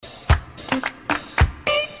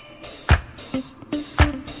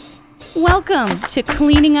Welcome to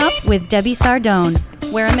Cleaning Up with Debbie Sardone,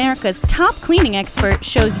 where America's top cleaning expert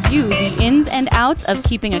shows you the ins and outs of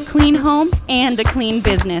keeping a clean home and a clean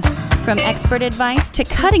business. From expert advice to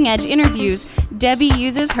cutting-edge interviews, Debbie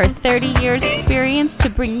uses her 30 years experience to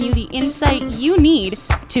bring you the insight you need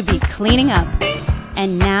to be cleaning up.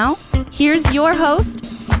 And now, here's your host,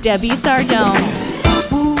 Debbie Sardone.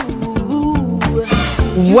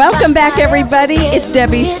 Welcome back, everybody. It's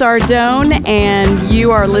Debbie Sardone, and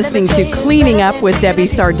you are listening to Cleaning Up with Debbie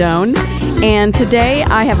Sardone. And today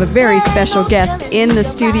I have a very special guest in the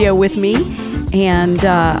studio with me, and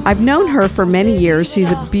I've known her for many years.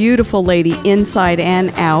 She's a beautiful lady inside and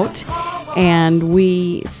out, and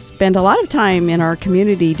we spend a lot of time in our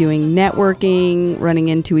community doing networking, running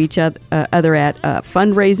into each other at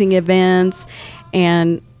fundraising events,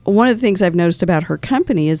 and one of the things I've noticed about her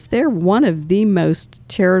company is they're one of the most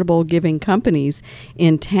charitable giving companies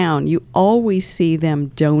in town. You always see them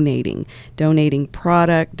donating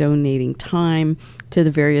product, donating time to the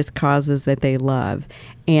various causes that they love.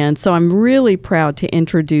 And so I'm really proud to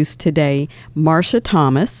introduce today Marsha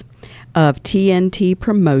Thomas of TNT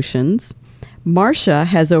Promotions. Marsha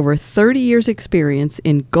has over 30 years experience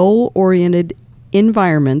in goal-oriented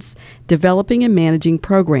environments, developing and managing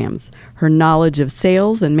programs. Her knowledge of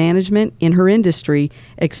sales and management in her industry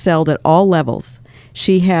excelled at all levels.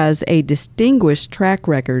 She has a distinguished track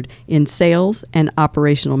record in sales and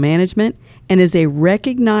operational management and is a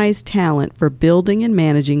recognized talent for building and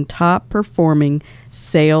managing top-performing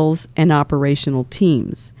sales and operational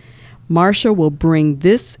teams. Marsha will bring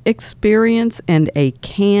this experience and a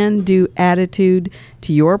can-do attitude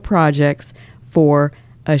to your projects for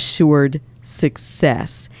assured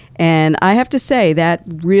success. And I have to say, that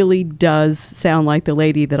really does sound like the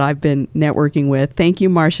lady that I've been networking with. Thank you,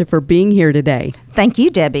 Marsha, for being here today. Thank you,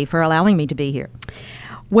 Debbie, for allowing me to be here.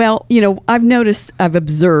 Well, I've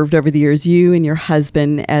observed over the years you and your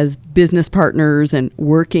husband as business partners and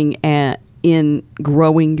working in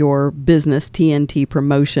growing your business, TNT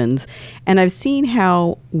Promotions, and I've seen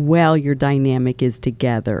how well your dynamic is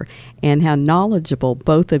together and how knowledgeable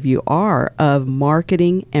both of you are of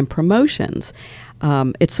marketing and promotions.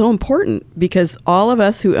 It's so important because all of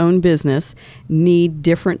us who own business need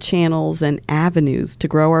different channels and avenues to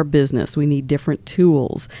grow our business. We need different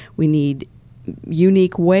tools. We need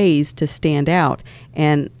unique ways to stand out.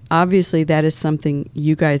 And obviously that is something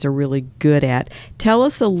you guys are really good at. Tell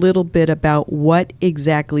us a little bit about what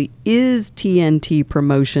exactly is TNT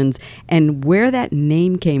Promotions and where that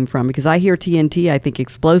name came from. Because I hear TNT, I think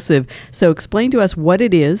explosive. So explain to us what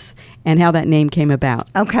it is and how that name came about.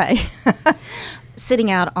 Okay.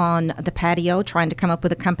 Sitting out on the patio trying to come up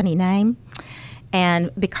with a company name.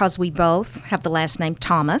 And because we both have the last name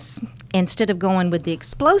Thomas, instead of going with the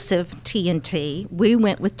explosive TNT, we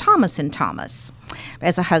went with Thomas & Thomas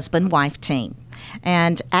as a husband-wife team.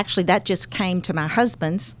 And actually that just came to my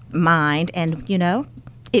husband's mind, and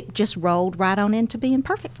it just rolled right on into being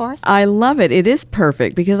perfect for us. I love it. It is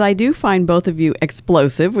perfect because I do find both of you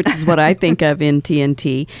explosive, which is what I think of in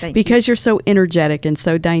TNT, because you're so energetic and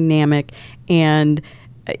so dynamic. And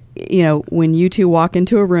when you two walk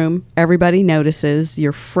into a room, everybody notices.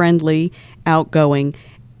 You're friendly, outgoing,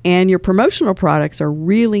 and your promotional products are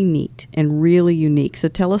really neat and really unique. So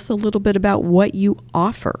tell us a little bit about what you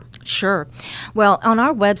offer. Sure. Well, on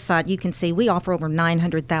our website, you can see we offer over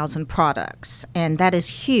 900,000 products, and that is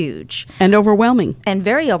huge. And overwhelming. And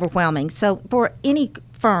very overwhelming. So for any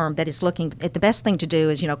firm that is looking at, the best thing to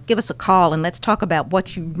do is, give us a call and let's talk about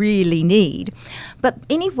what you really need. But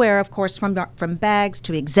anywhere, of course, from bags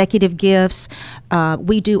to executive gifts,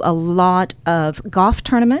 we do a lot of golf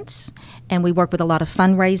tournaments, and we work with a lot of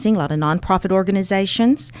fundraising, a lot of nonprofit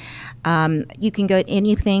organizations. You can go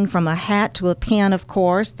anything from a hat to a pen, of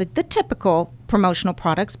course, the typical promotional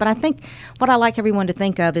products. But I think what I like everyone to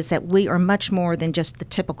think of is that we are much more than just the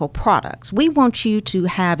typical products. We want you to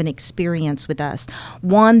have an experience with us,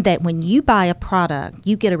 one that when you buy a product,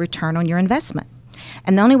 you get a return on your investment.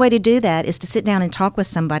 And the only way to do that is to sit down and talk with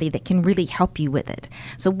somebody that can really help you with it.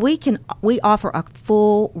 So we offer a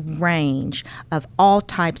full range of all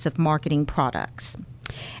types of marketing products.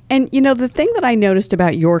 And, the thing that I noticed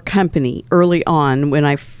about your company early on when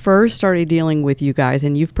I first started dealing with you guys,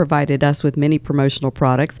 and you've provided us with many promotional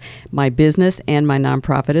products, my business and my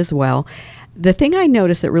nonprofit as well, the thing I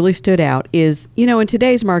noticed that really stood out is, in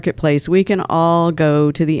today's marketplace, we can all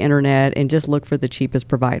go to the internet and just look for the cheapest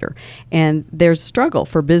provider. And there's a struggle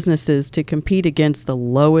for businesses to compete against the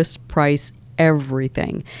lowest price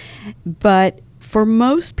everything. But for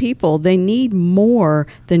most people, they need more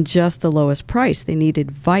than just the lowest price. They need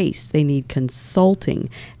advice. They need consulting.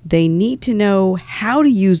 They need to know how to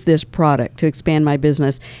use this product to expand my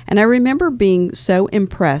business. And I remember being so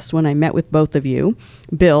impressed when I met with both of you,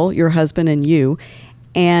 Bill, your husband, and you,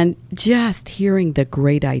 and just hearing the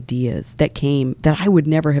great ideas that came that I would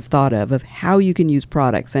never have thought of how you can use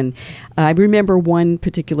products. And I remember one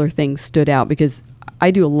particular thing stood out because I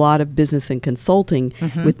do a lot of business and consulting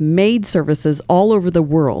with maid services all over the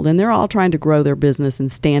world, and they're all trying to grow their business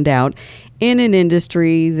and stand out in an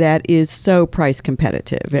industry that is so price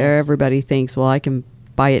competitive. Yes. Everybody thinks, well, I can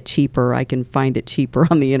buy it cheaper, I can find it cheaper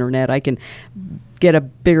on the internet, I can get a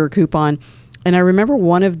bigger coupon. And I remember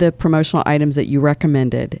one of the promotional items that you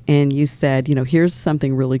recommended, and you said, here's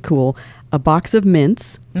something really cool, a box of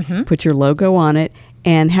mints, put your logo on it,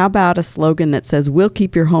 and how about a slogan that says, we'll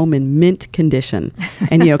keep your home in mint condition?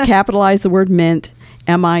 And, capitalize the word mint,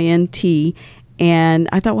 M-I-N-T. And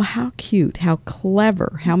I thought, well, how cute, how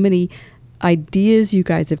clever, how many ideas you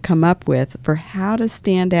guys have come up with for how to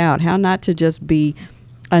stand out, how not to just be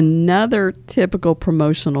another typical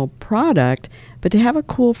promotional product, but to have a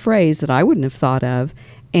cool phrase that I wouldn't have thought of.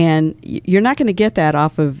 And you're not going to get that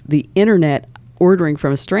off of the internet ordering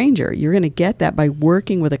from a stranger. You're going to get that by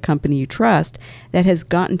working with a company you trust that has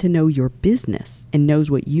gotten to know your business and knows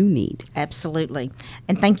what you need. Absolutely.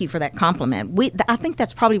 And thank you for that compliment. I think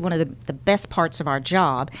that's probably one of the best parts of our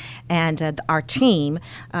job. And our team,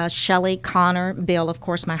 Shelley, Connor, Bill, of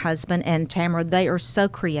course, my husband, and Tamara, they are so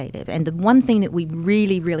creative. And the one thing that we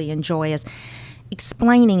really, really enjoy is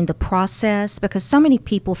explaining the process, because so many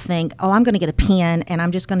people think, oh, I'm going to get a pen and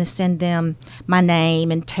I'm just going to send them my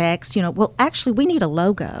name and text. Well, actually, we need a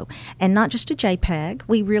logo and not just a JPEG.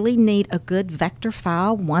 We really need a good vector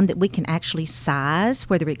file, one that we can actually size,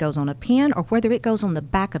 whether it goes on a pen or whether it goes on the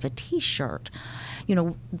back of a T-shirt.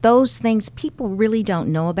 Those things people really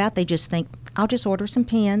don't know about. They just think, I'll just order some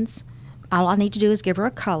pens. All I need to do is give her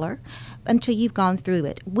a color until you've gone through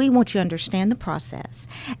it. We want you to understand the process.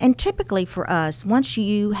 And typically for us, once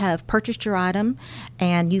you have purchased your item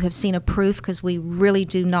and you have seen a proof, because we really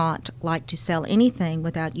do not like to sell anything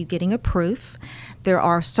without you getting a proof. There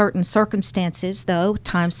are certain circumstances, though,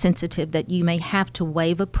 time sensitive, that you may have to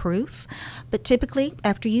waive a proof. But typically,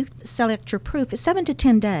 after you select your proof, it's 7 to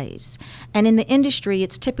 10 days. And in the industry,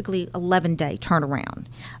 it's typically 11-day turnaround.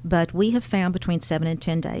 But we have found between 7 and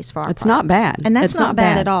 10 days for our products. It's not bad. And that's it's not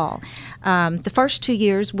bad at all. The first 2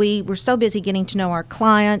 years, we were so busy getting to know our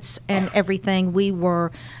clients and everything, we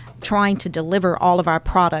were trying to deliver all of our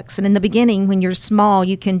products. And in the beginning, when you're small,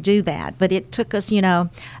 you can do that. But it took us,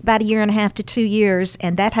 about a year and a half to 2 years,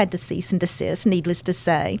 and that had to cease and desist, needless to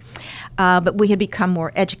say. But we had become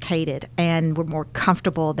more educated and were more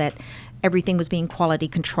comfortable that everything was being quality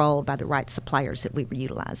controlled by the right suppliers that we were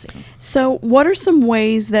utilizing. So what are some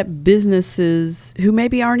ways that businesses who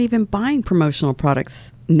maybe aren't even buying promotional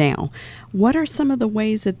products now, what are some of the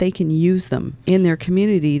ways that they can use them in their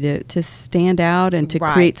community to stand out and to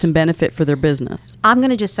create some benefit for their business? I'm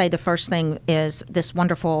going to just say the first thing is this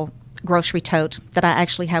wonderful grocery tote that I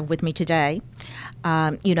actually have with me today.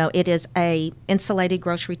 It is a insulated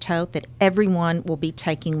grocery tote that everyone will be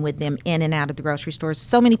taking with them in and out of the grocery stores.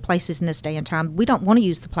 So many places in this day and time, we don't want to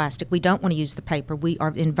use the plastic. We don't want to use the paper. We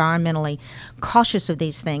are environmentally cautious of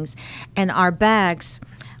these things. And our bags,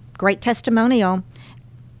 great testimonial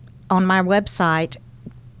on my website.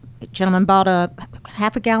 A gentleman bought a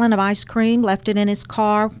half a gallon of ice cream, left it in his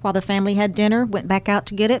car while the family had dinner, went back out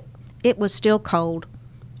to get it. It was still cold.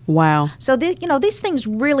 Wow. So, these things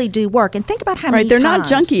really do work. And think about how many they're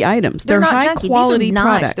times. not junky items. They're not high junky. quality These are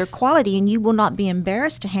products. nice. They're quality, and you will not be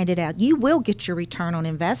embarrassed to hand it out. You will get your return on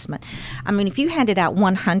investment. I mean, if you handed out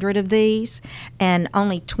 100 of these and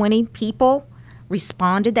only 20 people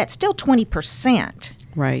responded, that's still 20%.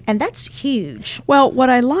 Right. And that's huge. Well, what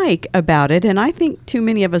I like about it, and I think too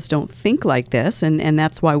many of us don't think like this, and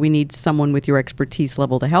that's why we need someone with your expertise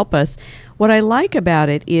level to help us. What I like about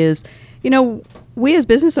it is, we as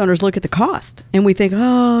business owners look at the cost and we think,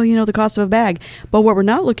 the cost of a bag. But what we're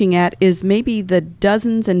not looking at is maybe the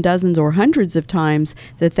dozens and dozens or hundreds of times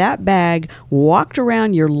that bag walked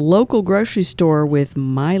around your local grocery store with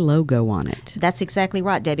my logo on it. That's exactly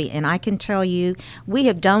right, Debbie. And I can tell you, we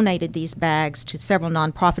have donated these bags to several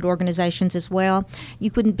nonprofit organizations as well.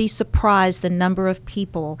 You couldn't be surprised the number of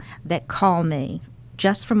people that call me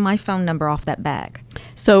just from my phone number off that bag.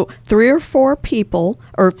 So 3 or 4 people,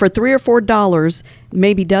 or for $3 or $4,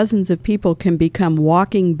 maybe dozens of people can become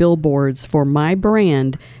walking billboards for my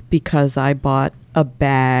brand because I bought a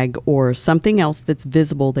bag or something else that's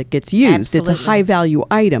visible that gets used. Absolutely. It's a high value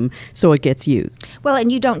item, so it gets used. Well,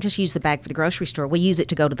 and you don't just use the bag for the grocery store. We use it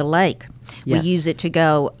to go to the lake. Yes. We use it to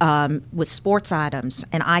go with sports items,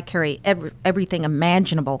 and I carry everything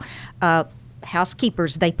imaginable.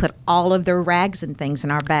 Housekeepers, they put all of their rags and things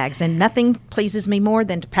in our bags, and nothing pleases me more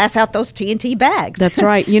than to pass out those TNT bags. That's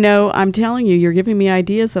right. I'm telling you, you're giving me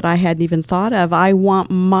ideas that I hadn't even thought of. I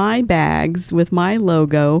want my bags with my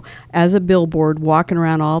logo as a billboard walking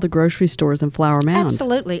around all the grocery stores in Flower Mound.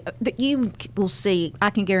 Absolutely. You will see,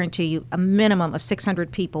 I can guarantee you, a minimum of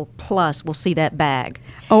 600 people plus will see that bag.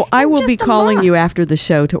 Oh, I will be just a calling month. you after the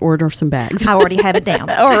show to order some bags. I already have it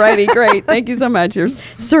down. All righty, great. Thank you so much. Your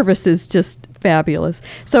service is just fabulous.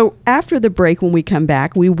 So after the break, when we come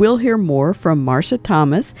back, we will hear more from Marcia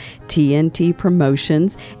Thomas, TNT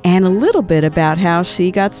Promotions, and a little bit about how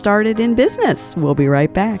she got started in business. We'll be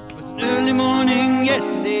right back. It was an early morning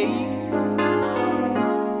yesterday.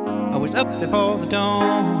 I was up before the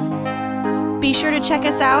dawn. Be sure to check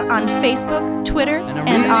us out on Facebook, Twitter, And I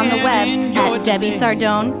and on the really web enjoyed at this day.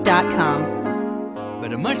 DebbieSardone.com.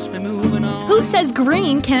 But I must be moving on. Who says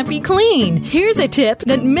green can't be clean? Here's a tip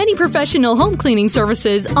that many professional home cleaning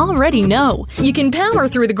services already know. You can power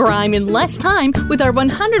through the grime in less time with our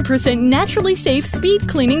 100% naturally safe speed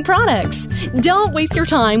cleaning products. Don't waste your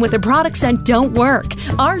time with the products that don't work.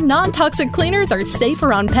 Our non-toxic cleaners are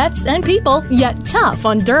safer on pets and people, yet tough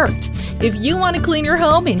on dirt. If you want to clean your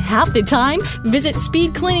home in half the time, visit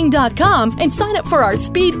speedcleaning.com and sign up for our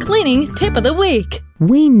speed cleaning tip of the week.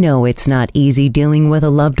 We know it's not easy dealing with a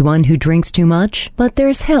loved one who drinks too much, but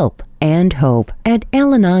there's help and hope at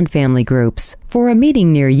Al-Anon Family Groups. For a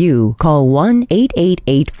meeting near you, call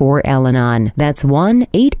 1-888-4-AL-ANON. That's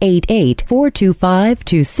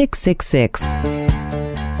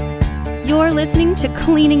 1-888-425-2666. You're listening to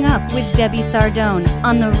Cleaning Up with Debbie Sardone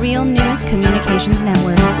on the Real News Communications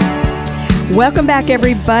Network. Welcome back,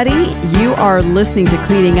 everybody. You are listening to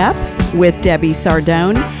Cleaning Up with Debbie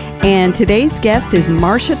Sardone. And today's guest is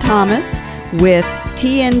Marcia Thomas with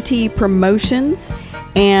TNT Promotions.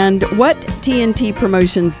 And what TNT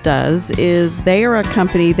Promotions does is they are a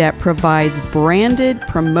company that provides branded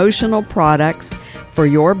promotional products for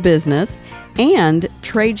your business and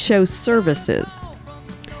trade show services.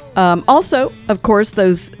 Also, of course,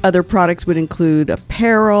 those other products would include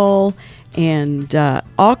apparel and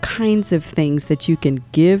all kinds of things that you can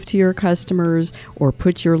give to your customers or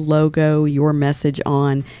put your logo, your message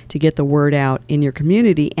on to get the word out in your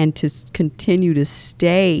community and to continue to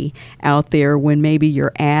stay out there when maybe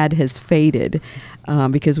your ad has faded.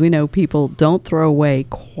 Because we know people don't throw away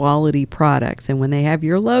quality products, and when they have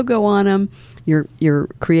your logo on them, you're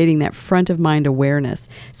creating that front of mind awareness.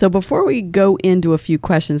 So before we go into a few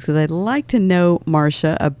questions, because I'd like to know,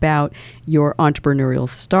 Marcia, about your entrepreneurial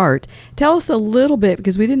start, tell us a little bit,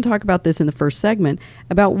 because we didn't talk about this in the first segment,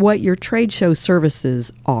 about what your trade show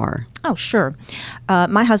services are. Oh, sure.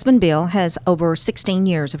 My husband, Bill, has over 16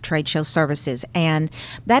 years of trade show services, and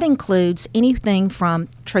that includes anything from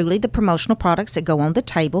truly the promotional products that go on the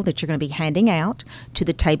table that you're going to be handing out, to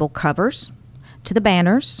the table covers, to the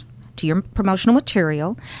banners, to your promotional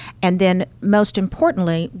material, and then most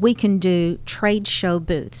importantly, we can do trade show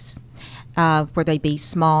booths, where they be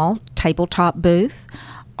small tabletop booth,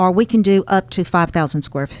 or we can do up to 5,000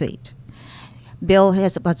 square feet. Bill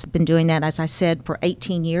has been doing that, as I said, for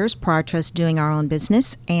 18 years prior to us doing our own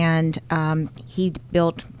business, and he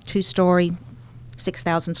built 2-story,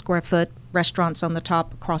 6,000 square foot restaurants on the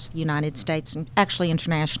top across the United States and actually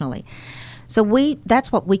internationally. So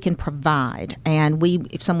that's what we can provide, and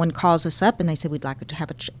if someone calls us up and they say we'd like to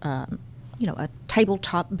have a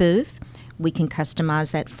tabletop booth, we can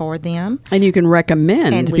customize that for them. And you can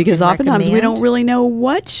recommend, And we because can oftentimes we recommend. don't really know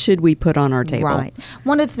what should we put on our table. Right.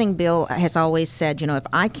 One of the things Bill has always said, if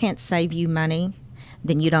I can't save you money,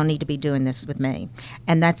 then you don't need to be doing this with me.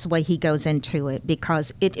 And that's the way he goes into it,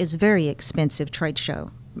 because it is very expensive trade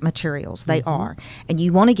show materials. They are. And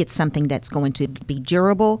you want to get something that's going to be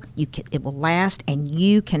durable, it will last, and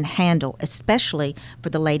you can handle, especially for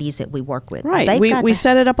the ladies that we work with. Right. They've got We to-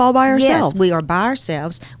 set it up all by ourselves. Yes, we are by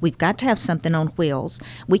ourselves. We've got to have something on wheels.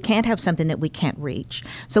 We can't have something that we can't reach.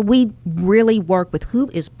 So we really work with who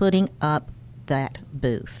is putting up that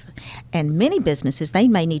booth. And many businesses, they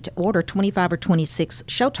may need to order 25 or 26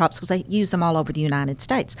 show tops because they use them all over the United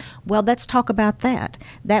States. Well, let's talk about that.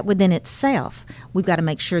 That within itself, we've got to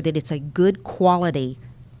make sure that it's a good quality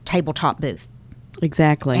tabletop booth.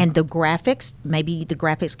 Exactly. And the graphics, maybe the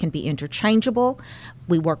graphics can be interchangeable.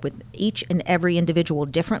 We work with each and every individual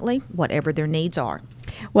differently, whatever their needs are.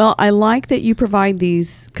 Well, I like that you provide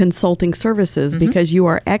these consulting services because you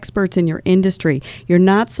are experts in your industry. You're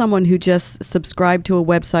not someone who just subscribed to a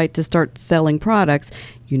website to start selling products.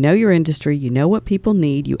 You know your industry. You know what people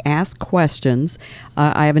need. You ask questions.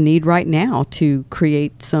 I have a need right now to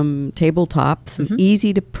create some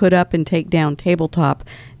easy to put up and take down tabletop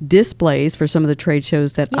displays for some of the trade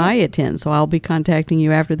shows that I attend. So I'll be contacting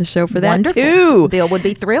you after the show for that too. Bill would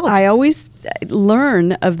be thrilled. I always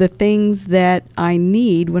learn of the things that I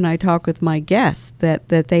need when I talk with my guests that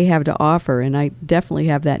they have to offer, and I definitely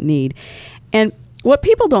have that need. And what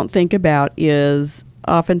people don't think about is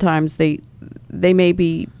oftentimes they may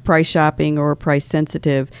be price shopping or price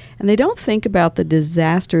sensitive, and they don't think about the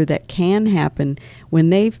disaster that can happen when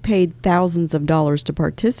they've paid thousands of dollars to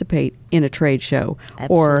participate in a trade show.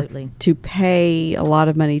 Absolutely. Or to pay a lot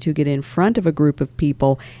of money to get in front of a group of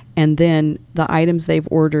people, and then the items they've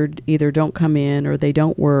ordered either don't come in or they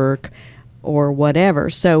don't work or whatever.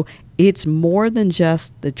 So it's more than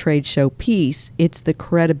just the trade show piece. It's the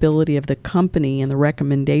credibility of the company and the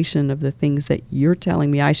recommendation of the things that you're telling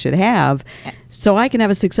me I should have so I can have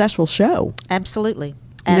a successful show. Absolutely.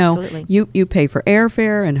 Absolutely. You pay for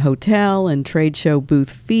airfare and hotel and trade show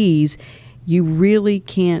booth fees. You really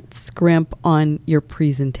can't scrimp on your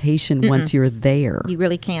presentation once you're there. You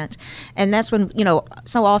really can't. And that's when,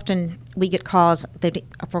 so often we get calls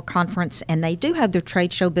for a conference, and they do have their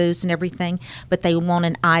trade show booths and everything, but they want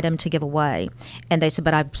an item to give away. And they said,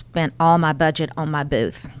 but I've spent all my budget on my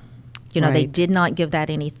booth. They did not give that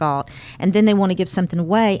any thought. And then they want to give something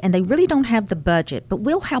away, and they really don't have the budget, but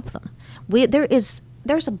we'll help them.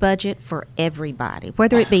 There's a budget for everybody,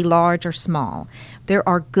 whether it be large or small. There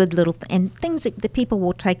are good little and things that the people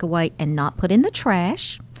will take away and not put in the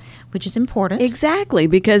trash, which is important. Exactly,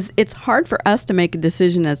 because it's hard for us to make a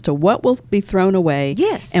decision as to what will be thrown away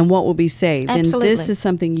and what will be saved. Absolutely. And this is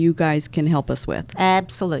something you guys can help us with.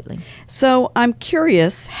 Absolutely. So I'm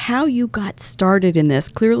curious how you got started in this.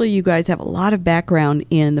 Clearly, you guys have a lot of background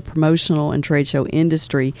in the promotional and trade show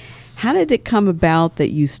industry. How did it come about that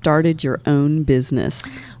you started your own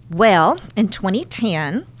business? Well, in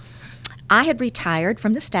 2010, I had retired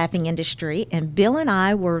from the staffing industry, and Bill and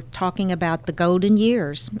I were talking about the golden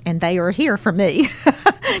years, and they are here for me,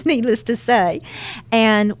 needless to say,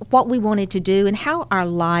 and what we wanted to do and how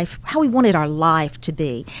we wanted our life to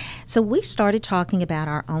be. So we started talking about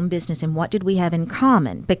our own business and what did we have in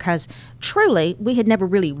common, because truly we had never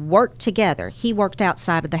really worked together. He worked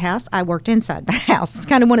outside of the house, I worked inside the house. It's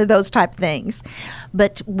kind of one of those type things.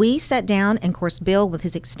 But we sat down, and of course Bill, with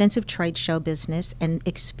his extensive trade show business and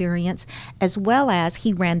experience, as well as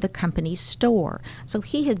he ran the company's store. So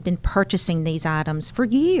he had been purchasing these items for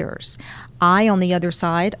years. I, on the other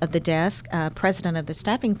side of the desk, president of the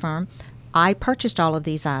staffing firm, I purchased all of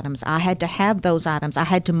these items. I had to have those items. I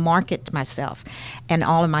had to market myself and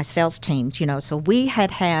all of my sales teams, So we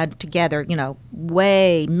had together,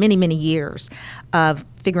 many years of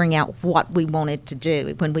figuring out what we wanted to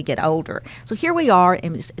do when we get older. So here we are,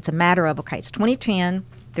 and it's a matter of, okay, it's 2010.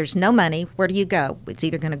 There's no money. Where do you go? It's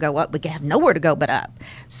either going to go up. We have nowhere to go but up.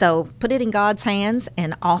 So put it in God's hands,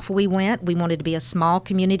 and off we went. We wanted to be a small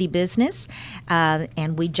community business,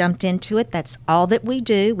 and we jumped into it. That's all that we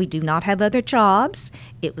do. We do not have other jobs.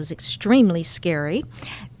 It was extremely scary.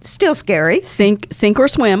 Still scary. Sink or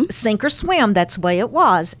swim. Sink or swim. That's the way it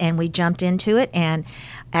was. And we jumped into it, and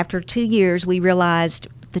after 2 years, we realized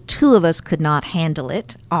the two of us could not handle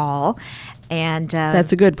it all. And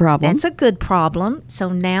that's a good problem. That's a good problem. So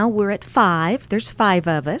now we're at 5. There's 5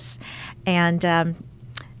 of us. And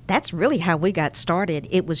that's really how we got started.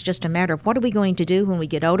 It was just a matter of what are we going to do when we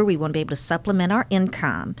get older? We want to be able to supplement our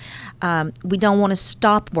income. We don't want to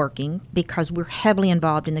stop working because we're heavily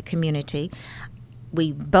involved in the community.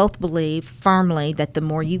 We both believe firmly that the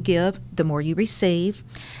more you give, the more you receive.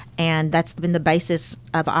 And that's been the basis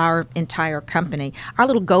of our entire company. Our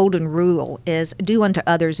little golden rule is do unto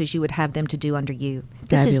others as you would have them to do unto you.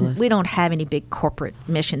 We don't have any big corporate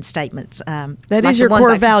mission statements. That is your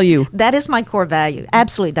core value. That is my core value.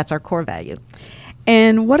 Absolutely, that's our core value.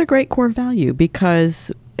 And what a great core value,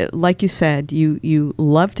 because like you said, you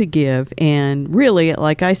love to give, and really,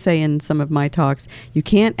 like I say in some of my talks, you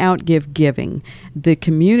can't outgive giving. The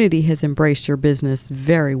community has embraced your business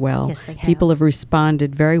very well. Yes, they have. People have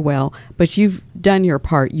responded very well, but you've done your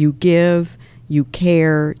part. You give, you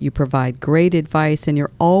care, you provide great advice, and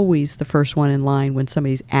you're always the first one in line when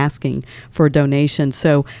somebody's asking for a donation.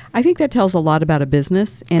 So I think that tells a lot about a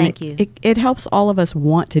business, and Thank you. It helps all of us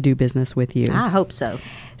want to do business with you. I hope so.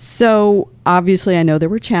 So obviously I know there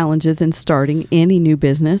were challenges in starting any new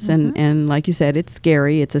business, and like you said, it's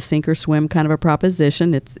scary. It's a sink or swim kind of a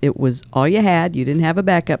proposition. It was all you had. You didn't have a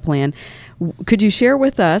backup plan. Could you share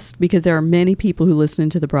with us, because there are many people who listen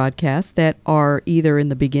to the broadcast that are either in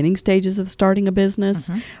the beginning stages of starting a business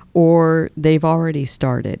or they've already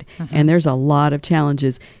started, and there's a lot of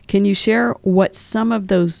challenges. Can you share what some of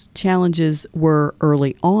those challenges were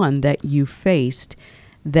early on that you faced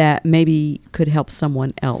that maybe could help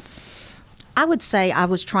someone else? I would say I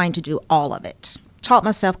was trying to do all of it. Taught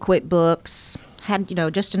myself QuickBooks, had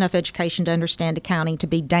just enough education to understand accounting to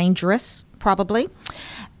be dangerous, probably,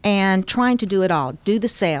 and trying to do it all. Do the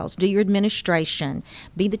sales, do your administration,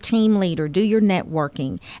 be the team leader, do your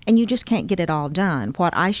networking, and you just can't get it all done.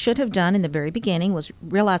 What I should have done in the very beginning was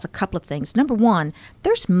realize a couple of things. Number one,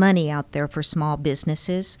 there's money out there for small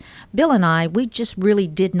businesses. Bill and I, we just really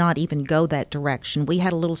did not even go that direction. We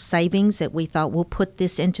had a little savings that we thought we'll put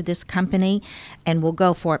this into this company and we'll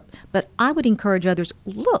go for it. But I would encourage others,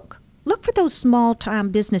 look for those small-time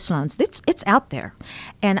business loans. It's out there.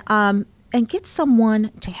 And get someone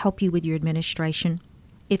to help you with your administration.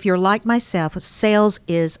 If you're like myself, sales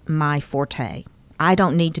is my forte. I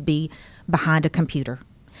don't need to be behind a computer.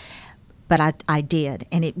 But I did.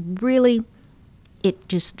 And it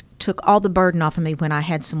just took all the burden off of me when I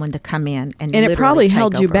had someone to come in and it probably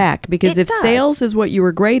held you back, because if sales is what you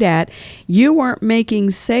were great at, you weren't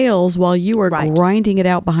making sales while you were grinding it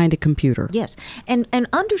out behind a computer. Yes. And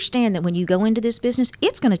understand that when you go into this business,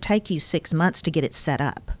 it's going to take you 6 months to get it set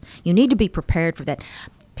up. You need to be prepared for that.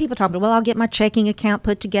 People talk about, well, I'll get my checking account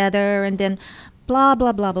put together and then blah,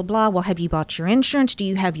 blah, blah, blah, blah. Well, have you bought your insurance? Do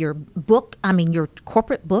you have your your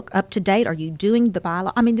corporate book up to date? Are you doing the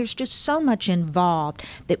bylaw? There's just so much involved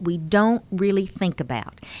that we don't really think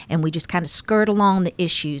about. And we just kind of skirt along the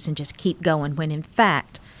issues and just keep going, when in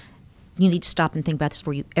fact, you need to stop and think about this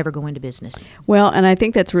before you ever go into business. Well, and I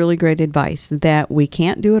think that's really great advice, that we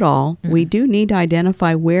can't do it all. We do need to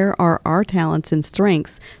identify where are our talents and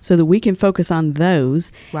strengths so that we can focus on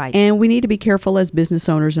those. Right. And we need to be careful as business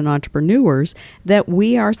owners and entrepreneurs that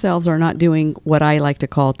we ourselves are not doing what I like to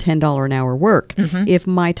call $10 an hour work. If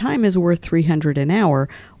my time is worth $300 an hour,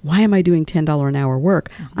 why am I doing $10 an hour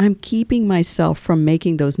work? I'm keeping myself from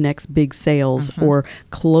making those next big sales or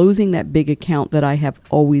closing that big account that I have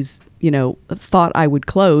always thought I would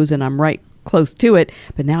close, and I'm right close to it,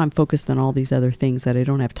 but now I'm focused on all these other things that I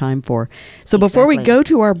don't have time for. So before we go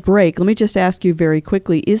to our break, let me just ask you very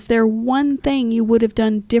quickly, is there one thing you would have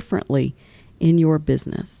done differently in your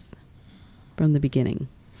business from the beginning?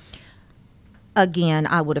 Again,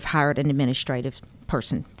 I would have hired an administrative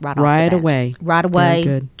person right away. Right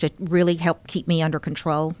away, to really help keep me under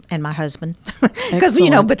control, and my husband, because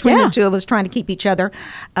between the two of us trying to keep each other,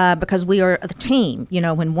 because we are a team.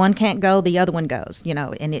 When one can't go, the other one goes.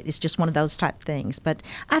 And it's just one of those type things. But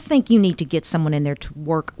I think you need to get someone in there to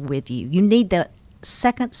work with you. You need that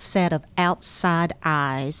second set of outside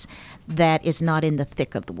eyes that is not in the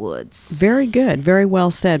thick of the woods. Very good. Very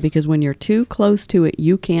well said, because when you're too close to it,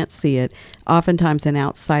 you can't see it. Oftentimes an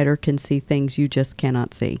outsider can see things you just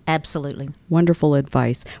cannot see. Absolutely. Wonderful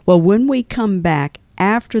advice. Well, when we come back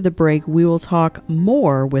after the break, we will talk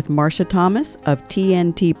more with Marsha Thomas of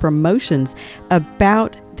TNT Promotions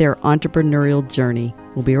about their entrepreneurial journey.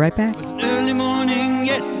 We'll be right back. It was an early morning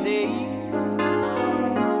yesterday.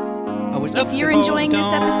 If you're enjoying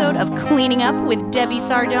this episode of Cleaning Up with Debbie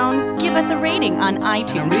Sardone, give us a rating on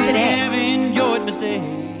iTunes today. Have enjoyed my stay,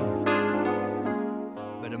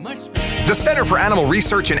 but it must be. The Center for Animal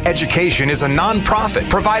Research and Education is a nonprofit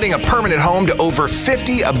providing a permanent home to over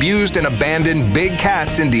 50 abused and abandoned big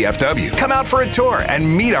cats in DFW. Come out for a tour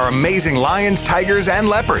and meet our amazing lions, tigers, and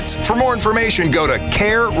leopards. For more information, go to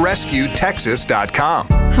carerescuetexas.com.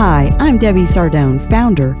 Hi, I'm Debbie Sardone,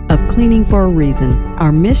 founder of Cleaning for a Reason.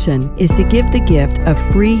 Our mission is to give the gift of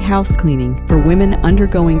free house cleaning for women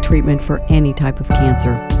undergoing treatment for any type of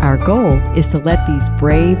cancer. Our goal is to let these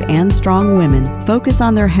brave and strong women focus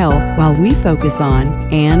on their health while we focus on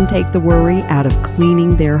and take the worry out of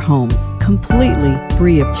cleaning their homes, completely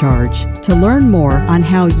free of charge. To learn more on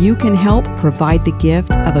how you can help provide the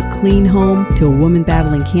gift of a clean home to a woman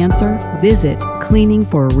battling cancer, visit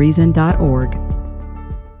cleaningforareason.org.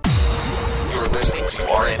 You're listening to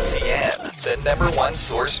RNCN, the #1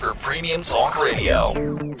 source for premium talk radio.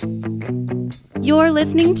 You're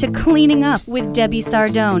listening to Cleaning Up with Debbie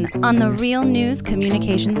Sardone on the Real News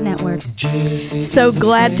Communications Network. So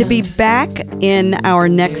glad to be back in our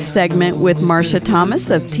next segment with Marsha Thomas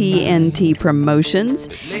of TNT Promotions.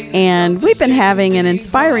 And we've been having an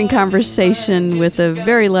inspiring conversation with a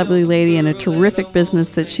very lovely lady and a terrific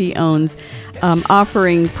business that she owns,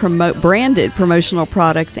 offering branded promotional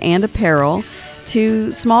products and apparel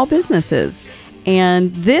to small businesses.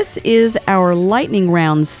 And this is our lightning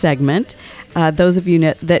round segment. Those of you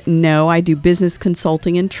that know, I do business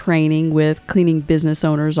consulting and training with cleaning business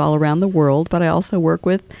owners all around the world, but I also work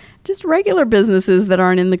with just regular businesses that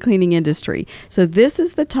aren't in the cleaning industry. So this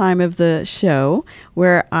is the time of the show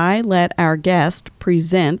where I let our guest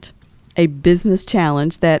present a business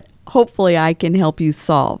challenge that hopefully I can help you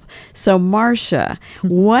solve. So Marsha,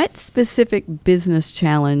 what specific business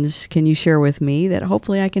challenge can you share with me that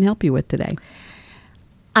hopefully I can help you with today?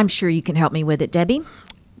 I'm sure you can help me with it, Debbie.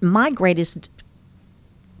 My greatest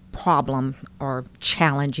problem or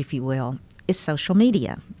challenge, if you will, is social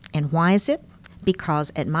media. And why is it?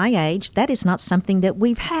 Because at my age, that is not something that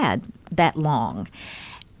we've had that long.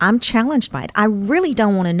 I'm challenged by it. I really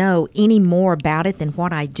don't want to know any more about it than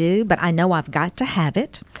what I do, but I know I've got to have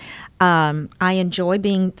it. I enjoy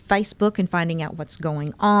being Facebook and finding out what's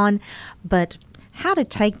going on, but how to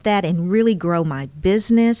take that and really grow my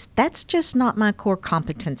business, that's just not my core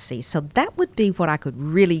competency. So that would be what I could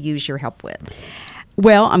really use your help with.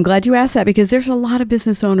 Well, I'm glad you asked that because there's a lot of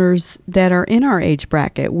business owners that are in our age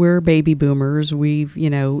bracket. We're baby boomers. We've,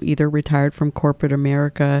 either retired from corporate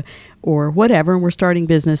America or whatever, and we're starting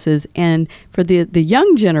businesses. And for the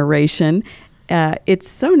young generation, it's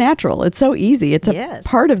so natural. It's so easy. It's a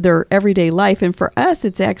part of their everyday life. And for us,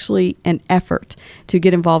 it's actually an effort to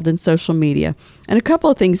get involved in social media. And a couple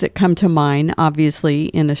of things that come to mind, obviously,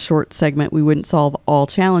 in a short segment, we wouldn't solve all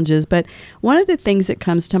challenges. But one of the things that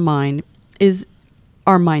comes to mind is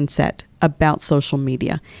our mindset about social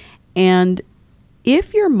media. And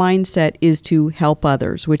if your mindset is to help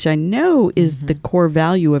others, which I know is the core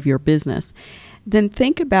value of your business, then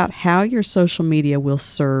think about how your social media will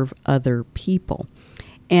serve other people.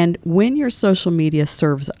 And when your social media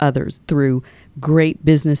serves others through great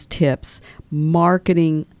business tips,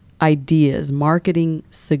 marketing ideas, marketing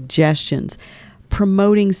suggestions,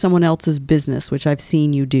 promoting someone else's business, which I've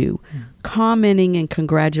seen you do, commenting and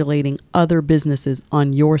congratulating other businesses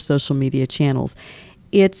on your social media channels,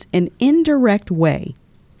 it's an indirect way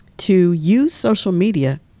to use social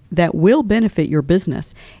media that will benefit your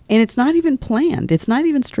business. And it's not even planned. It's not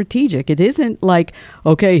even strategic. It isn't like,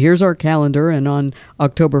 okay, here's our calendar, and on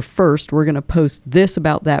October 1st, we're going to post this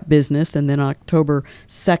about that business, and then October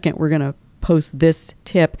 2nd, we're going to post this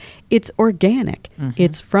tip. It's organic.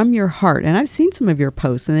 It's from your heart. And I've seen some of your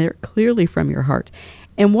posts, and they're clearly from your heart.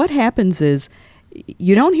 And what happens is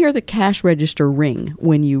you don't hear the cash register ring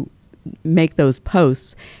when you make those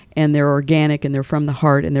posts, and they're organic and they're from the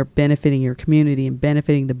heart and they're benefiting your community and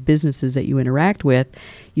benefiting the businesses that you interact with.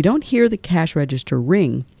 You don't hear the cash register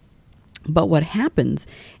ring, but what happens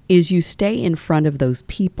is you stay in front of those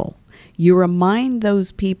people. You remind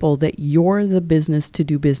those people that you're the business to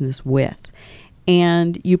do business with.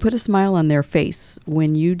 And you put a smile on their face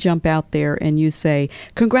when you jump out there and you say,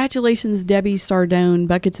 congratulations, Debbie Sardone,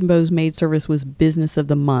 Buckets and Bows Maid Service was Business of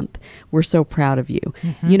the Month. We're so proud of you.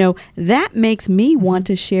 That makes me want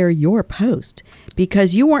to share your post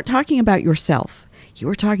because you weren't talking about yourself. You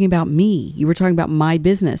were talking about me. You were talking about my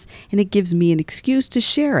business. And it gives me an excuse to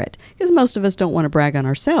share it because most of us don't want to brag on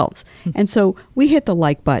ourselves. And so we hit the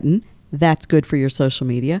like button. That's good for your social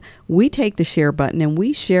media. We take the share button and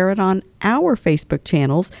we share it on our Facebook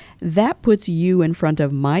channels. That puts you in front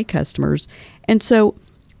of my customers. And so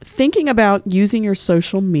thinking about using your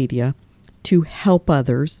social media to help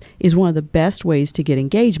others is one of the best ways to get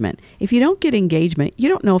engagement. If you don't get engagement, you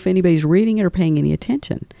don't know if anybody's reading it or paying any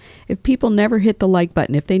attention. If people never hit the like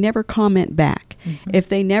button, if they never comment back, if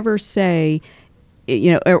they never say,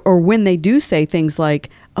 or when they do say things like,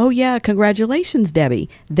 oh yeah, congratulations, Debbie,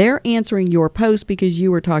 they're answering your post because you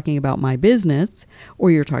were talking about my business, or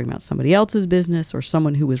you're talking about somebody else's business, or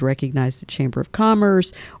someone who was recognized at Chamber of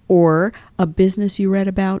Commerce, or a business you read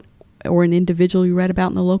about, or an individual you read about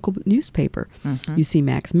in the local newspaper. You see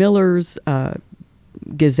Max Miller's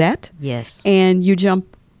Gazette. Yes. And you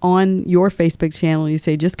jump on your Facebook channel and you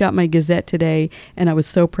say, just got my Gazette today, and I was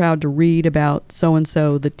so proud to read about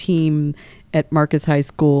so-and-so, the team at Marcus High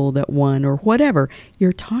School that won, or whatever.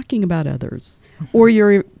 You're talking about others, or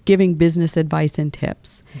you're giving business advice and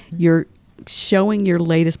tips. You're showing your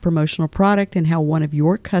latest promotional product and how one of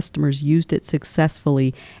your customers used it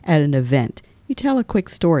successfully at an event. You tell a quick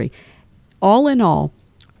story. All in all,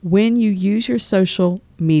 when you use your social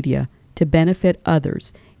media to benefit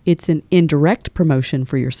others. It's an indirect promotion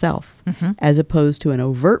for yourself as opposed to an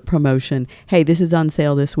overt promotion. Hey, this is on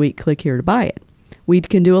sale this week. Click here to buy it. We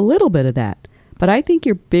can do a little bit of that. But I think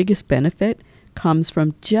your biggest benefit comes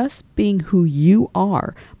from just being who you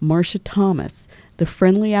are. Marsha Thomas, the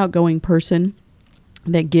friendly, outgoing person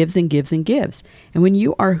that gives and gives and gives. And when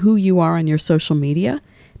you are who you are on your social media,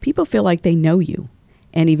 people feel like they know you.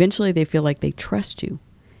 And eventually they feel like they trust you.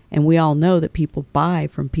 And we all know that people buy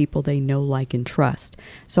from people they know, like, and trust.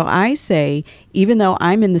 So I say, even though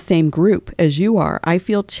I'm in the same group as you are, I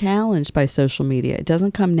feel challenged by social media. It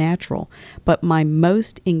doesn't come natural. But my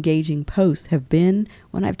most engaging posts have been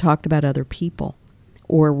when I've talked about other people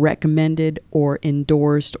or recommended or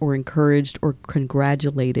endorsed or encouraged or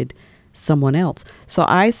congratulated someone else. So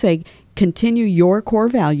I say, continue your core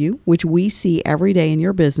value, which we see every day in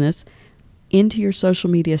your business, into your social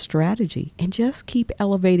media strategy, and just keep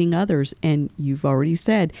elevating others. And you've already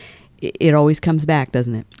said it always comes back,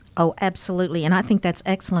 doesn't it? Oh, absolutely. And I think that's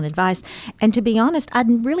excellent advice. And to be honest,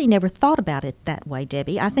 I'd really never thought about it that way,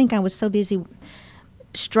 Debbie. I think I was so busy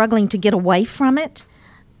struggling to get away from it.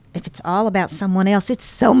 If it's all about someone else, it's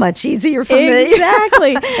so much easier for me.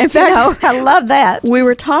 Exactly. In fact, I love that. We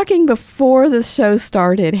were talking before the show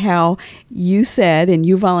started how you said, and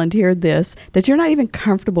you volunteered this, that you're not even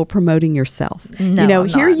comfortable promoting yourself. No, I'm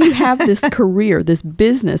here not. you have this career, this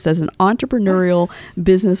business as an entrepreneurial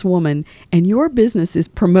businesswoman, and your business is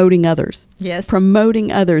promoting others. Yes.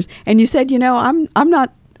 Promoting others. And you said, I'm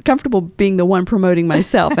not comfortable being the one promoting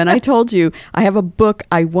myself. And I told you, I have a book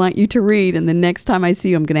I want you to read, and the next time I see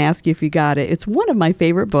you, I'm going to ask you if you got it. It's one of my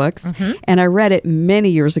favorite books, and I read it many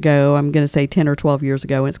years ago. I'm going to say 10 or 12 years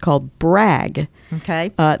ago, and it's called Brag.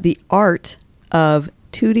 Okay. The Art of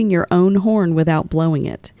Tooting Your Own Horn Without Blowing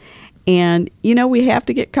It. And, we have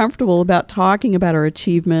to get comfortable about talking about our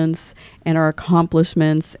achievements and our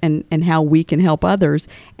accomplishments and how we can help others.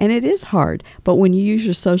 And it is hard. But when you use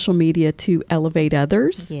your social media to elevate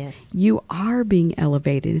others, yes, you are being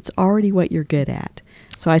elevated. It's already what you're good at.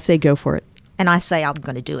 So I say go for it. And I say I'm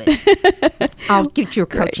going to do it. I'll get your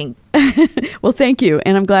coaching. Well, thank you.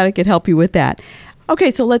 And I'm glad I could help you with that. Okay,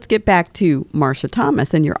 so let's get back to Marsha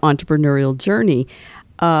Thomas and your entrepreneurial journey.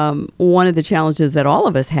 One of the challenges that all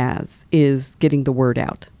of us has is getting the word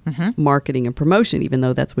out, marketing and promotion, even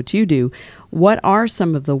though that's what you do. What are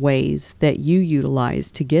some of the ways that you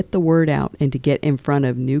utilize to get the word out and to get in front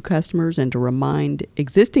of new customers and to remind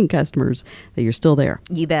existing customers that you're still there?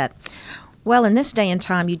 You bet. Well, in this day and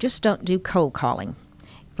time, you just don't do cold calling.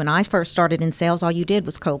 When I first started in sales, all you did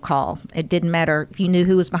was cold call. It didn't matter if you knew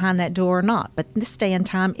who was behind that door or not. But this day and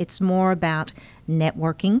time, it's more about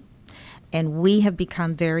networking. And we have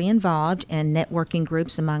become very involved in networking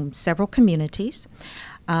groups among several communities,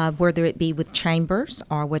 whether it be with chambers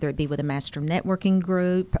or whether it be with a master networking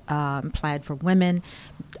group, Plaid for Women,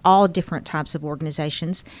 all different types of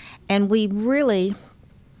organizations. And we really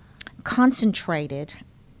concentrated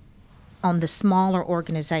on the smaller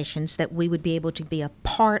organizations that we would be able to be a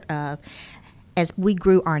part of as we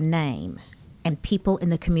grew our name and people in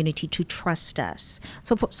the community to trust us.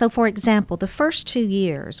 So for example, the first 2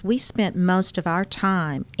 years, we spent most of our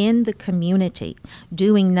time in the community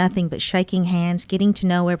doing nothing but shaking hands, getting to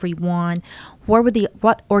know everyone.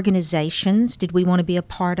 What organizations did we want to be a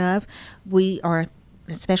part of? We are,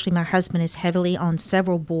 especially my husband, is heavily on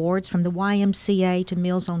several boards, from the YMCA to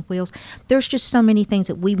Meals on Wheels. There's just so many things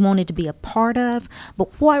that we wanted to be a part of,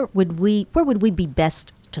 but where would we be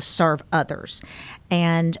best to serve others?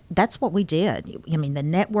 And that's what we did. I mean, the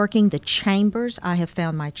networking, the chambers, I have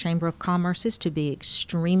found my Chamber of Commerces to be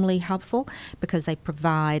extremely helpful because they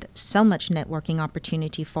provide so much networking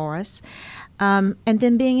opportunity for us. And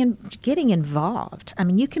then getting involved. I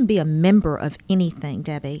mean, you can be a member of anything,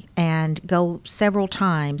 Debbie, and go several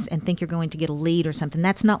times and think you're going to get a lead or something.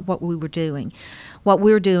 That's not what we were doing. What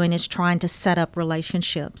we're doing is trying to set up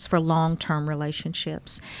relationships for long-term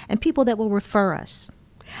relationships and people that will refer us.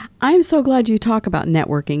 I'm so glad you talk about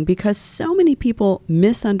networking because so many people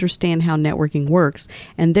misunderstand how networking works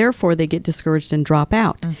and therefore they get discouraged and drop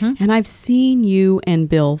out. And I've seen you and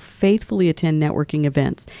Bill faithfully attend networking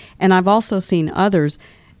events. And I've also seen others.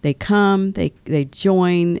 They come, they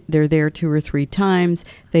join, they're there 2 or 3 times.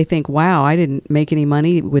 They think, wow, I didn't make any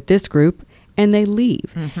money with this group. And they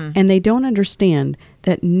leave. And they don't understand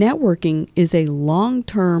that networking is a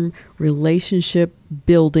long-term relationship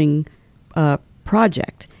building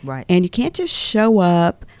project. Right. And you can't just show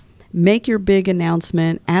up, make your big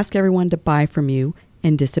announcement, ask everyone to buy from you,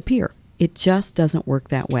 and disappear. It just doesn't work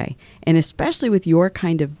that way. And especially with your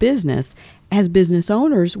kind of business, as business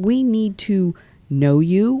owners, we need to know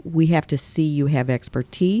you. We have to see you have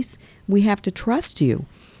expertise. We have to trust you.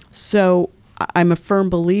 So I'm a firm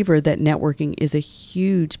believer that networking is a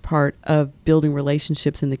huge part of building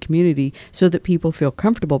relationships in the community so that people feel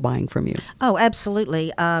comfortable buying from you. Oh,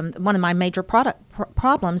 absolutely. One of my major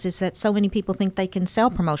problems is that so many people think they can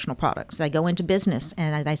sell promotional products. They go into business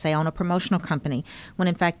and they say, I own a promotional company, when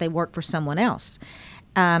in fact they work for someone else.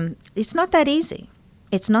 It's not that easy.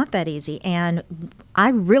 It's not that easy. And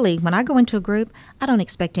when I go into a group, I don't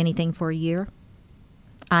expect anything for a year.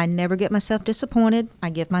 I never get myself disappointed. I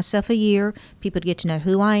give myself a year. People get to know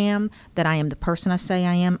who I am, that I am the person I say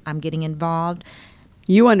I am. I'm getting involved.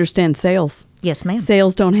 You understand sales. Yes, ma'am.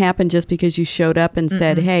 Sales don't happen just because you showed up and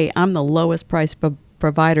said, hey, I'm the lowest price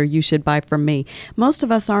provider. You should buy from me. Most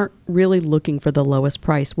of us aren't really looking for the lowest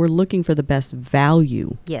price. We're looking for the best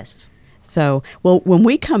value. Yes. So, well, when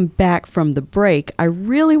we come back from the break, I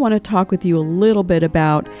really want to talk with you a little bit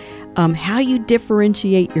about how you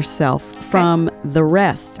differentiate yourself from the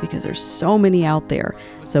rest, because there's so many out there.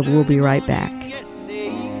 So we'll be right back.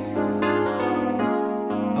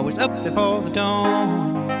 I was up before the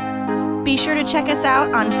dawn. Be sure to check us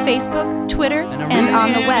out on Facebook, Twitter, and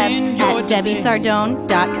on the web at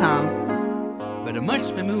DebbieSardone.com. But I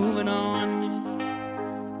must be moving on.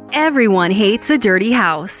 Everyone hates a dirty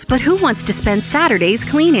house, but who wants to spend Saturdays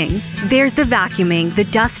cleaning? There's the vacuuming, the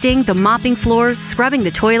dusting, the mopping floors, scrubbing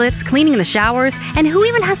the toilets, cleaning the showers, and who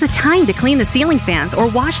even has the time to clean the ceiling fans or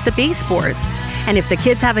wash the baseboards? And if the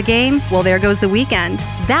kids have a game, well, there goes the weekend.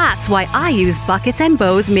 That's why I use Buckets and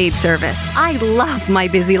Bows Maid Service. I love my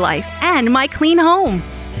busy life and my clean home.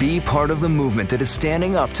 Be part of the movement that is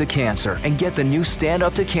standing up to cancer and get the new Stand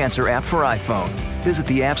Up to Cancer app for iPhone. Visit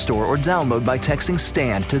the App Store or download by texting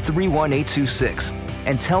STAND to 31826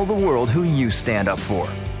 and tell the world who you stand up for.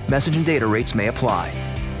 Message and data rates may apply.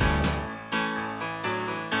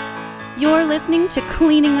 You're listening to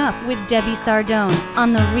Cleaning Up with Debbie Sardone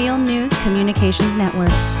on the Real News Communications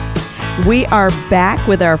Network. We are back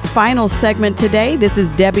with our final segment today. This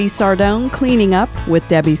is Debbie Sardone, Cleaning Up with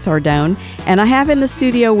Debbie Sardone. And I have in the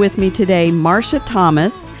studio with me today Marsha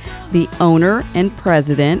Thomas, the owner and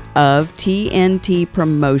president of TNT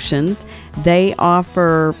Promotions. They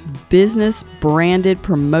offer business branded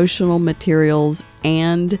promotional materials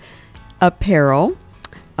and apparel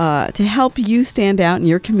to help you stand out in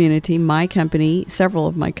your community. My company, several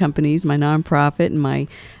of my companies, my nonprofit and my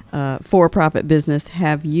for-profit business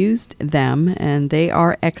have used them, and they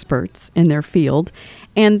are experts in their field.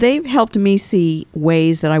 And they've helped me see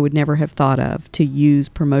ways that I would never have thought of to use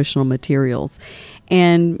promotional materials.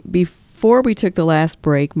 And before we took the last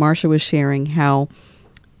break, Marsha was sharing how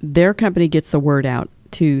their company gets the word out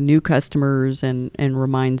to new customers and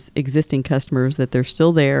reminds existing customers that they're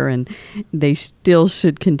still there and they still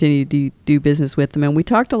should continue to do business with them. And we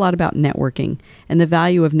talked a lot about networking and the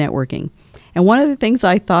value of networking. And one of the things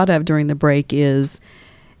I thought of during the break is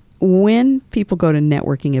when people go to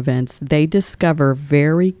networking events, they discover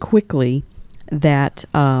very quickly that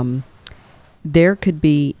there could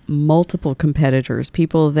be multiple competitors,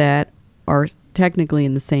 people that are technically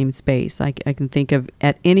in the same space. I can think of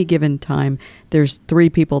at any given time, there's 3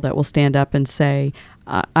 people that will stand up and say,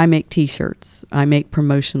 I make T-shirts, I make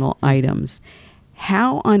promotional items.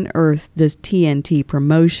 How on earth does TNT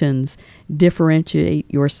Promotions differentiate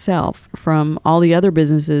yourself from all the other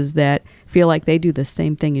businesses that feel like they do the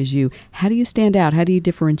same thing as you? How do you stand out? How do you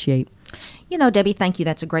differentiate? You know, Debbie, thank you.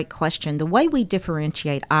 That's a great question. The way we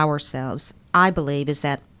differentiate ourselves, I believe, is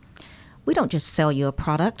that we don't just sell you a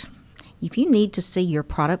product. If you need to see your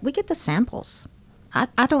product, we get the samples.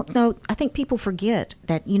 I don't know. I think people forget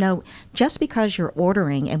that, you know, just because you're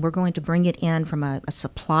ordering and we're going to bring it in from a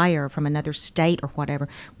supplier from another state or whatever,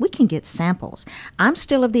 we can get samples. I'm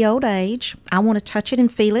still of the old age. I want to touch it and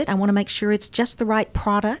feel it. I want to make sure it's just the right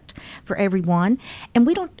product for everyone. And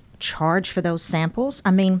we don't charge for those samples.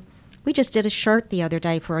 I mean, we just did a shirt the other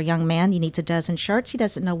day for a young man. He needs a dozen shirts. He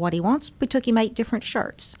doesn't know what he wants. We took him 8 different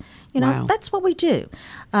shirts. You know, Wow. That's what we do.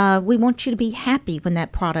 We want you to be happy when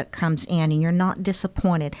that product comes in and you're not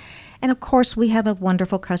disappointed. And of course, we have a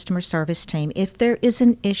wonderful customer service team. If there is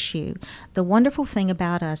an issue, the wonderful thing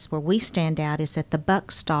about us where we stand out is that the buck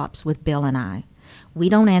stops with Bill and I. We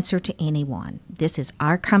don't answer to anyone. This is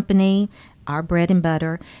our company, our bread and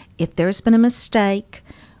butter. If there's been a mistake,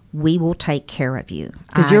 we will take care of you.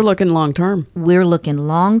 Because you're looking long term. We're looking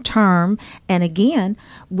long term. And again,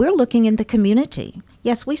 we're looking in the community.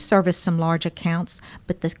 Yes, we service some large accounts,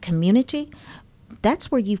 but the community,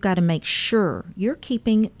 that's where you've got to make sure you're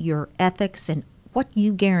keeping your ethics and what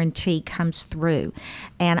you guarantee comes through.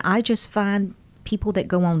 And I just find people that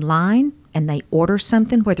go online and they order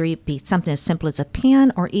something, whether it be something as simple as a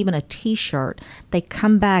pen or even a T-shirt, they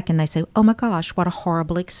come back and they say, oh my gosh, what a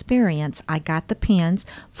horrible experience. I got the pens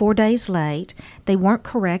 4 days late, they weren't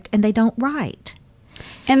correct, and they don't write.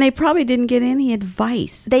 And they probably didn't get any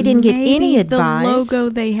advice. They didn't get any advice. The logo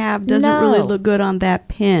they have doesn't really look good on that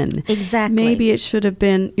pen. Exactly. Maybe it should have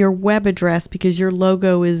been your web address because your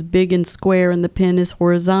logo is big and square and the pen is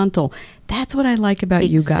horizontal. That's what I like about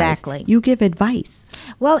you guys. Exactly. You give advice.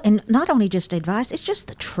 Well, and not only just advice, it's just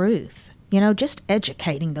the truth. Just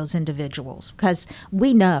educating those individuals, because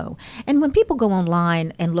we know. And when people go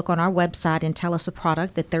online and look on our website and tell us a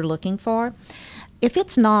product that they're looking for, if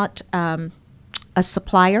it's not a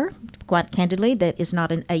supplier, quite candidly, that is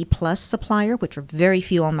not an A+ supplier, which are very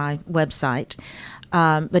few on my website,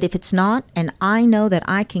 but if it's not, and I know that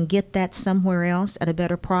I can get that somewhere else at a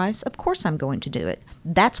better price, of course I'm going to do it.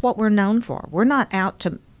 That's what we're known for. We're not out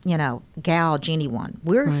to, gouge anyone.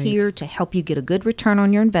 We're here to help you get a good return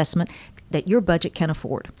on your investment that your budget can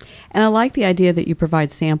afford. And I like the idea that you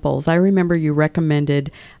provide samples. I remember you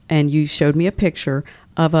recommended, and you showed me a picture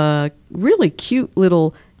of a really cute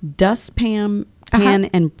little dustpan pen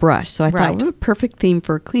and brush. So I thought, what a perfect theme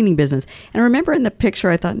for a cleaning business. And I remember in the picture,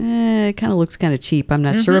 I thought, it kind of looks kind of cheap. I'm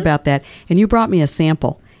not sure about that. And you brought me a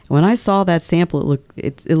sample. When I saw that sample,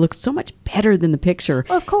 it looked so much better than the picture.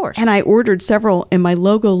 Well, of course. And I ordered several, and my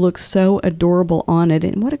logo looks so adorable on it.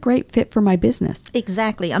 And what a great fit for my business.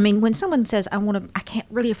 Exactly. I mean, when someone says, I can't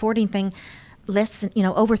really afford anything less than,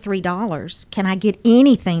 over $3, can I get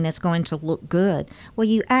anything that's going to look good? Well,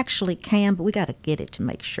 you actually can, but we got to get it to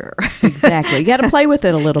make sure. Exactly. You got to play with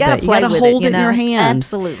it a little bit. You got to hold it in your hand.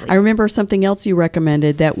 Absolutely. I remember something else you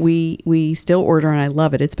recommended that we still order, and I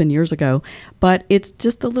love it. It's been years ago, but it's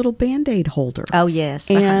just a little Band-Aid holder. Oh,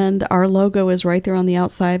 yes. And our logo is right there on the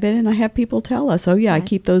outside of it, and I have people tell us, oh, yeah, I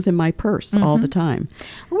keep those in my purse all the time.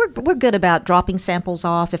 We're good about dropping samples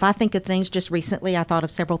off. If I think of things, just recently I thought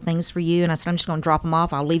of several things for you, and I said, I'm just going to drop them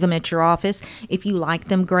off. I'll leave them at your office. If you like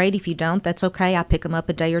them, great. If you don't, that's okay. I pick them up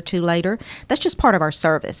a day or two later. That's just part of our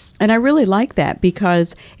service. And I really like that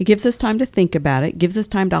because it gives us time to think about it, gives us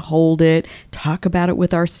time to hold it, talk about it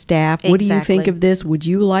with our staff. Exactly. What do you think of this? Would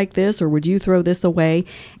you like this, or would you throw this away?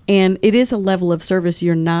 And it is a level of service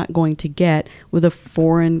you're not going to get with a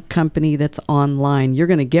foreign company that's online. You're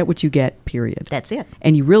going to get what you get, period. That's it.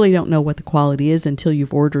 And you really don't know what the quality is until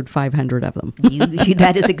you've ordered 500 of them.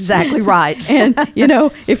 That is exactly right. And,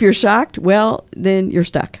 if you're shocked, well, then you're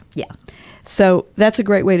stuck. Yeah. So that's a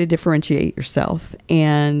great way to differentiate yourself.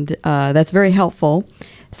 And that's very helpful.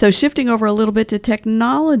 So shifting over a little bit to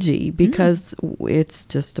technology, because it's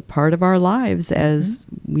just a part of our lives as,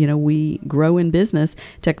 we grow in business.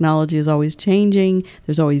 Technology is always changing.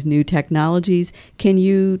 There's always new technologies. Can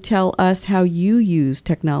you tell us how you use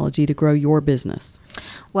technology to grow your business?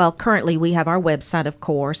 Well, currently we have our website, of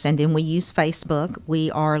course, and then we use Facebook. We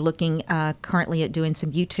are looking currently at doing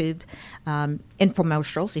some YouTube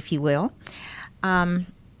infomercials, if you will. I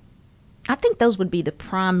think those would be the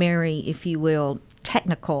primary, if you will,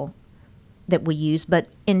 technical that we use, but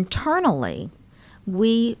internally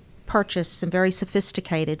we purchased some very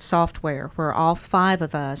sophisticated software where all 5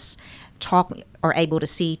 of us are able to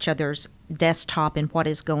see each other's desktop and what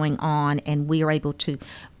is going on, and we are able to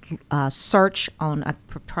search on a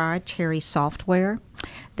proprietary software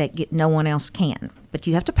that no one else can. But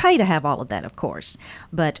you have to pay to have all of that, of course.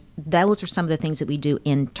 But those are some of the things that we do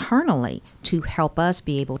internally to help us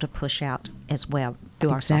be able to push out as well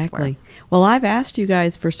through our software. Well, I've asked you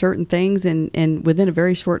guys for certain things, and within a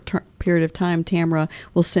very short period of time, Tamara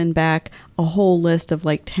will send back a whole list of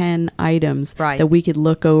like 10 items that we could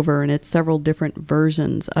look over, and it's several different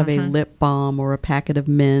versions of a lip balm or a packet of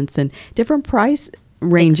mints and different price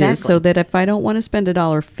ranges, so that if I don't want to spend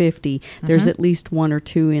 $1.50, there's at least 1 or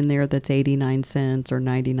 2 in there that's 89 cents or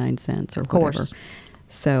 99 cents or whatever. Course.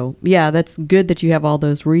 So yeah, that's good that you have all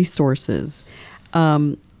those resources.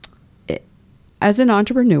 As an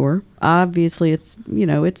entrepreneur, obviously it's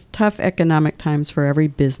tough economic times for every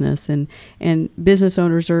business, and business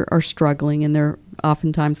owners are struggling, and they're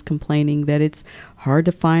oftentimes complaining that it's hard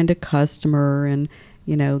to find a customer, and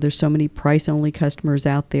there's so many price only customers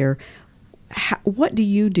out there. What do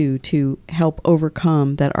you do to help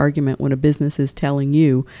overcome that argument when a business is telling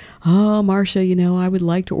you, oh, Marcia, I would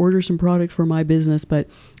like to order some products for my business, but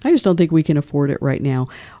I just don't think we can afford it right now.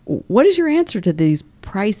 What is your answer to these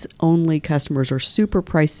price-only customers or super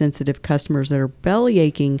price-sensitive customers that are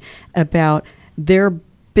bellyaching about their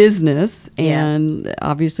business and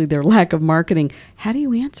obviously their lack of marketing? How do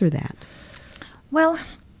you answer that? Well,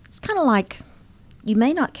 it's kind of like you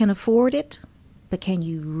may not can afford it, but can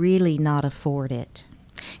you really not afford it?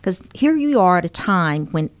 Because here you are at a time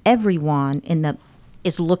when everyone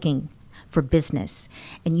is looking for business,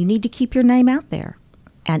 and you need to keep your name out there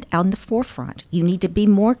and on the forefront. You need to be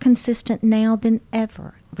more consistent now than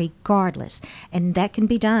ever, regardless. And that can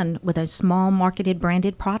be done with a small marketed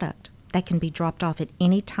branded product that can be dropped off at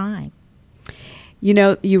any time. You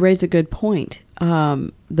know, you raise a good point.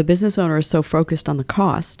 The business owner is so focused on the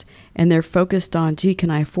cost, and they're focused on, gee, can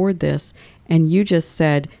I afford this? And you just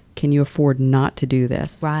said, can you afford not to do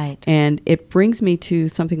this? Right. And it brings me to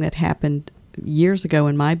something that happened years ago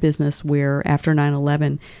in my business, where after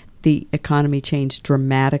 9/11, the economy changed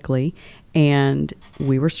dramatically, and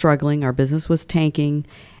we were struggling. Our business was tanking.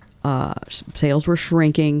 Sales were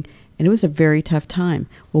shrinking, and it was a very tough time.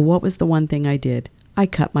 Well, what was the one thing I did? I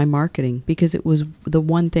cut my marketing, because it was the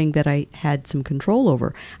one thing that I had some control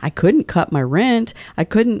over. I couldn't cut my rent. I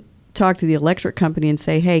couldn't talk to the electric company and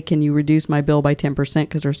say, hey, can you reduce my bill by 10%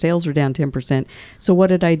 because our sales are down 10%. So what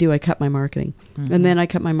did I do? I cut my marketing. Mm-hmm. And then I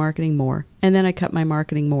cut my marketing more. And then I cut my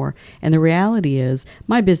marketing more. And the reality is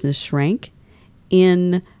my business shrank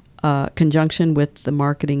in conjunction with the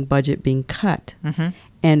marketing budget being cut. Mm-hmm.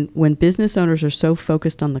 And when business owners are so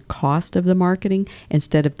focused on the cost of the marketing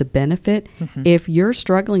instead of the benefit, mm-hmm. if you're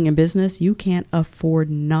struggling in business, you can't afford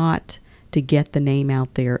not to get the name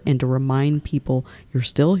out there and to remind people you're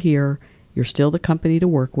still here, you're still the company to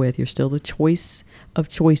work with, you're still the choice of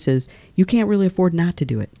choices. You can't really afford not to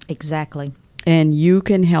do it. Exactly. And you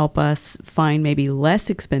can help us find maybe less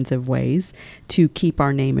expensive ways to keep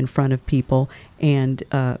our name in front of people and,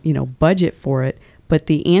 budget for it. But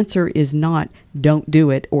the answer is not don't do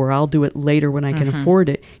it, or I'll do it later when I can mm-hmm. afford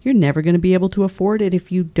it. You're never going to be able to afford it if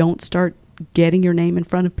you don't start getting your name in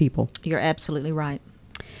front of people. You're absolutely right.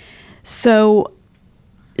 So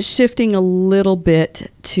shifting a little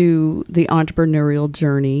bit to the entrepreneurial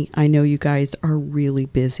journey, I know you guys are really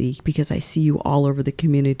busy because I see you all over the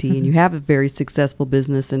community mm-hmm. and you have a very successful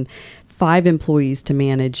business and 5 employees to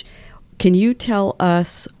manage. Can you tell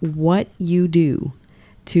us what you do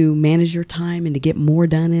to manage your time and to get more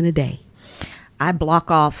done in a day? I block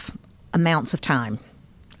off amounts of time.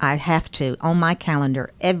 I have to on my calendar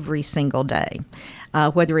every single day,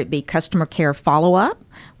 whether it be customer care follow-up,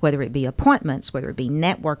 whether it be appointments, whether it be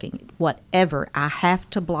networking, whatever. I have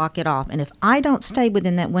to block it off. And if I don't stay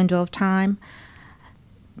within that window of time,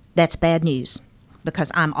 that's bad news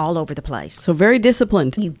because I'm all over the place. So very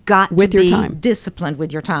disciplined. You've got with to your be time. Disciplined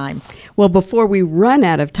with your time. Well, before we run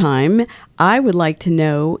out of time, I would like to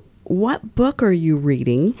know, what book are you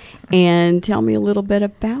reading? And tell me a little bit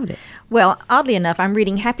about it. Well, oddly enough, I'm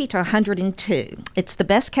reading Happy to 102. It's the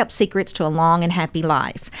best kept secrets to a long and happy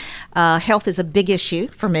life. Health is a big issue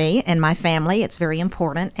for me and my family. It's very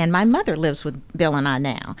important. And my mother lives with Bill and I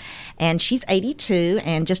now. And she's 82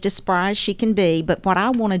 and just as spry as she can be. But what I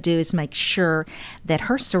want to do is make sure that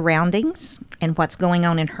her surroundings and what's going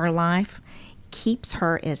on in her life keeps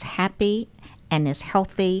her as happy and as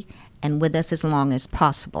healthy and with us as long as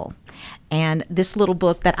possible. And this little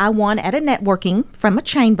book that I won at a networking from a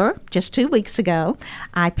chamber just 2 weeks ago,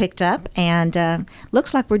 I picked up, and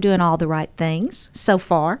looks like we're doing all the right things so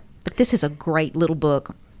far. But this is a great little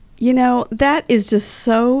book. You know, that is just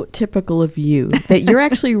so typical of you, that you're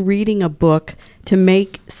actually reading a book to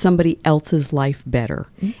make somebody else's life better.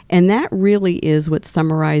 Mm-hmm. And that really is what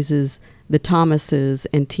summarizes the Thomases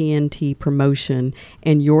and TNT Promotion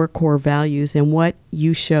and your core values and what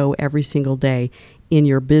you show every single day in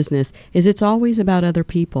your business. Is it's always about other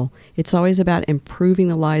people. It's always about improving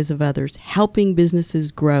the lives of others, helping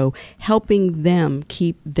businesses grow, helping them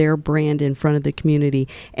keep their brand in front of the community.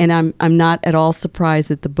 And I'm not at all surprised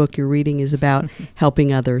that the book you're reading is about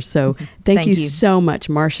helping others. So thank you so much,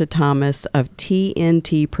 Marsha Thomas of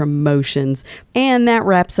TNT Promotions. And that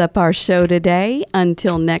wraps up our show today.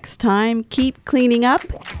 Until next time, keep cleaning up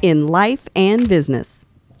in life and business.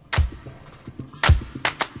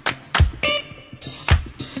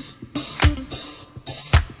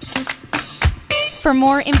 For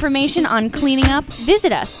more information on cleaning up,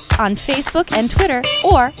 visit us on Facebook and Twitter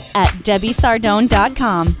or at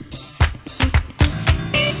DebbieSardone.com.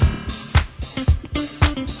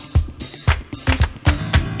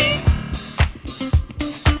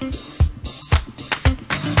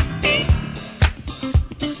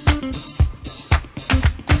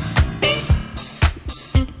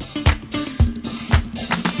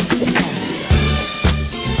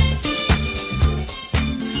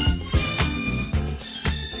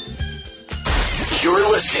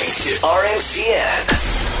 You're listening to RMCN,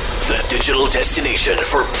 the digital destination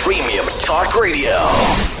for premium talk radio.